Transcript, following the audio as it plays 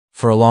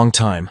For a long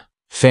time,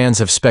 fans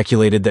have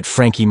speculated that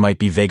Franky might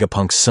be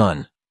Vegapunk's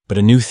son, but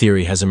a new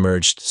theory has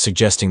emerged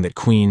suggesting that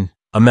Queen,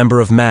 a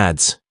member of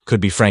Mads, could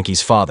be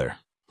Franky's father.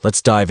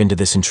 Let's dive into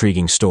this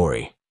intriguing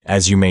story.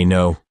 As you may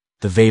know,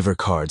 the Viver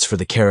cards for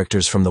the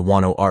characters from the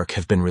Wano arc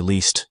have been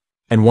released,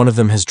 and one of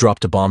them has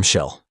dropped a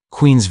bombshell.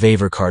 Queen's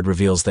Viver card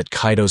reveals that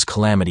Kaido's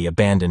Calamity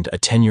abandoned a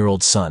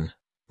 10-year-old son,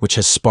 which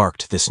has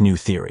sparked this new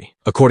theory.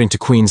 According to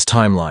Queen's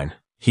timeline,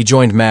 he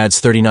joined Mads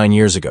 39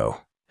 years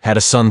ago, had a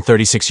son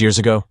 36 years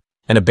ago,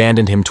 and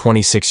abandoned him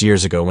 26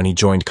 years ago when he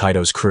joined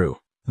Kaido's crew.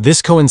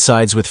 This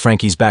coincides with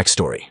Franky's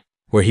backstory,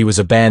 where he was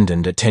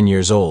abandoned at 10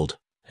 years old,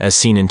 as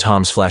seen in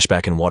Tom's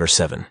flashback in Water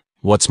 7.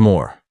 What's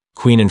more,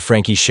 Queen and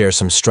Franky share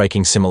some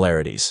striking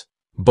similarities.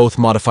 Both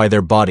modify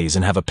their bodies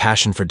and have a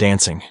passion for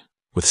dancing,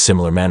 with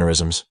similar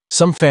mannerisms.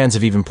 Some fans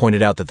have even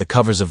pointed out that the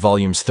covers of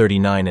volumes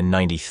 39 and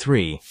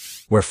 93,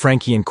 where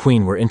Franky and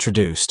Queen were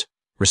introduced,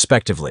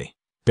 respectively,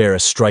 bear a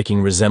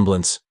striking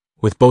resemblance,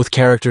 with both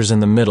characters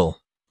in the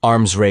middle,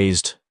 arms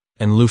raised,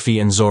 and Luffy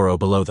and Zoro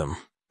below them.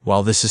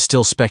 While this is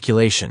still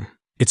speculation,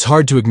 it's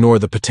hard to ignore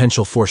the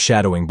potential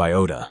foreshadowing by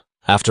Oda.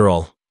 After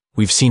all,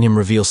 we've seen him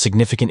reveal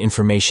significant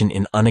information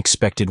in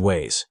unexpected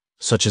ways,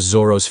 such as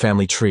Zoro's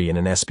family tree in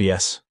an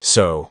SBS.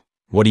 So,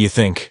 what do you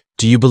think?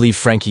 Do you believe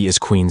Franky is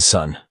Queen's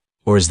son?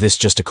 Or is this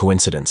just a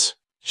coincidence?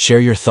 Share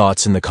your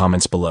thoughts in the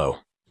comments below.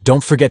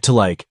 Don't forget to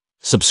like,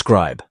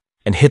 subscribe,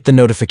 and hit the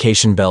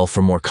notification bell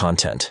for more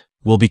content.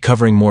 We'll be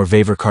covering more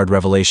Viver card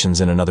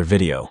revelations in another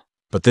video,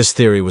 but this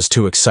theory was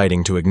too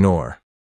exciting to ignore.